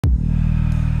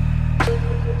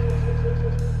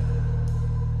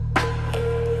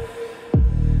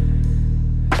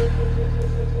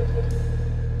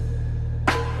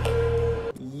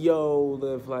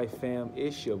Live Life fam?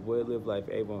 It's your boy Live Life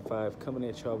 815 coming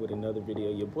at y'all with another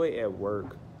video. Your boy at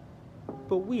work,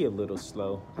 but we a little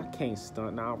slow. I can't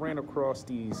stunt. Now I ran across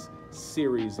these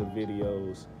series of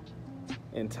videos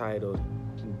entitled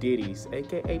Diddy's,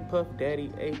 aka Puff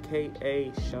Daddy,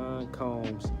 aka Sean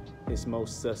Combs, his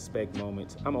most suspect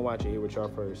moments. I'm gonna watch it here with y'all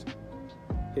first.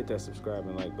 Hit that subscribe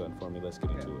and like button for me. Let's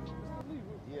get into it.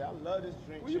 Yeah, I love this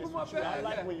drink. Where you put my bag? I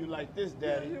like when you like this,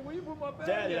 Daddy. Yeah, where you put my bag?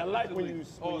 Daddy, I like when you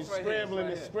right scrambling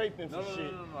here, and scraping for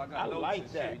shit. No, I like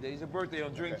that. It's your birthday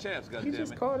on Drink Champs, You goddammit.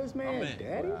 just called this man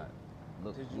Daddy?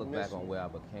 Look back on where I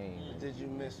became. Did you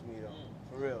miss me though?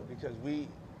 For real, because I'm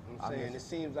saying it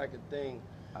seems like a thing.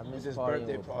 I It's miss his partying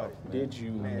birthday with party. Puff, man. Did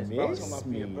you Man, miss for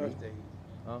me? your birthday.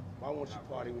 Huh? Why won't you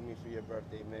party with me for your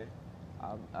birthday, man?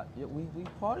 Yeah, we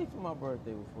partied for my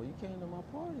birthday before. You came to my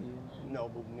party. No,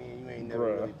 but me and you ain't never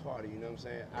Bruh. really party, you know what I'm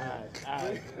saying?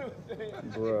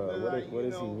 Bruh, what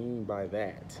does he mean by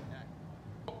that?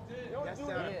 That's That's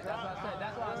what I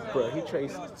said. Bruh,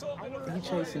 he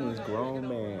chasing this grown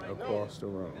man across the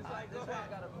room. That's why I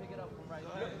gotta pick it up from right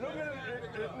here.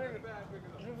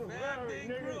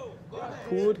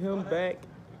 Pulled him back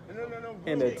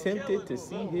and attempted to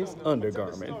see his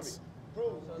undergarments.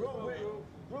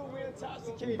 Bro, we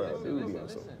intoxicated. Bruh, dude,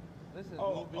 Listen.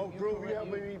 Oh, bro, we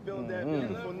helping me build that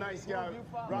beautiful, nice guy,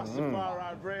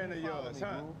 Rastafari brand of yours,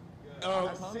 huh?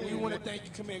 We want to thank you.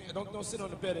 Come here. Don't sit on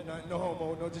the bed at night. No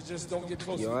homo. No, just don't get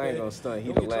close to Yo, the I ain't bed. gonna stunt. He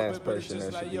Don't the get close last to the bed. It's person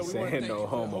just that should like, be yo, we wanna saying thank no you for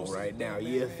homo hosting right the now. event,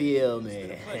 You man. feel me? You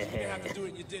didn't have to do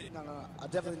it. You did. No. I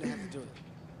definitely didn't have to do it.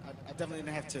 I definitely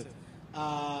didn't have to.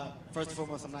 First and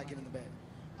foremost, I'm not getting in the bed.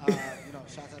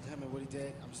 Shout out to him and what he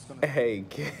did. I'm just gonna. Hey,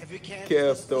 If you can, Kev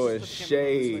just throwing put the camera this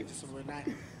way, shade. just so we're not.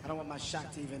 I don't want my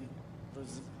shot to even.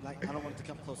 I don't want it to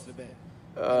come close to the bed.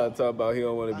 Talk about he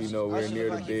don't want to be nowhere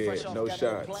near the bed. No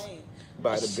shots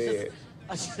by the bed.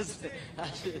 I should. Fresh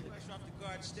off the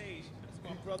guard stage. That's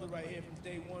my brother right here from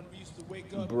day one. We used to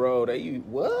wake up. Bro,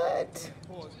 what?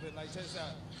 Pause, but like, check this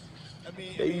out.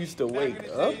 They used to back wake in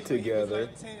the up days when together. He was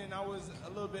like 10 and I was a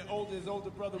little bit older. His older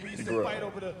brother. We used to Bruh. fight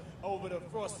over the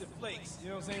frosted flakes. You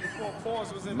know what I'm saying? Before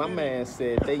pause was in. My man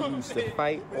said they used to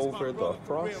fight That's my over the brother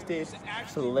for real. We frosted used to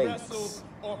actually wrestle flakes.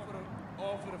 off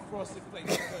of the frosted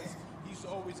flakes because he used to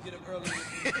always get up early.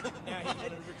 Now he's one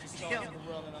of the richest stars in the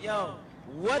world. And I'm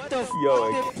What the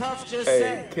Yo, fuck did Puff just Hey,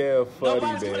 say? Kev funny,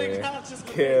 Nobody's gonna man. acknowledge this,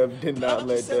 Kev did not Puff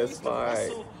let just said we that used to slide.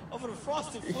 wrestle over the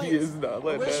frosted flakes. He is not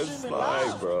letting We're that streaming slide,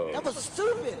 live. bro. That was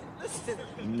stupid. Listen.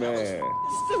 Man.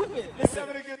 Stupid. It's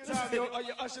having a good time, yo.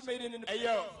 Your usher made it in the. Hey,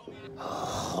 yo.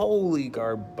 Holy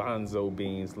garbanzo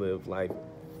beans, Live Life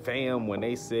fam. When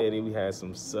they said we had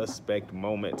some suspect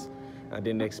moments, I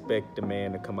didn't expect the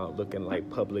man to come out looking like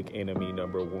public enemy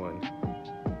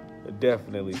 #1.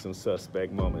 Definitely some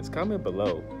suspect moments. Comment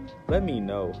below. Let me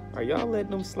know. Are y'all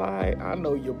letting them slide? I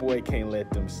know your boy can't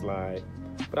let them slide.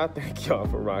 But I thank y'all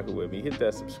for rocking with me. Hit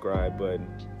that subscribe button.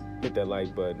 Hit that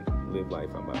like button. Live Life.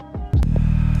 I'm out.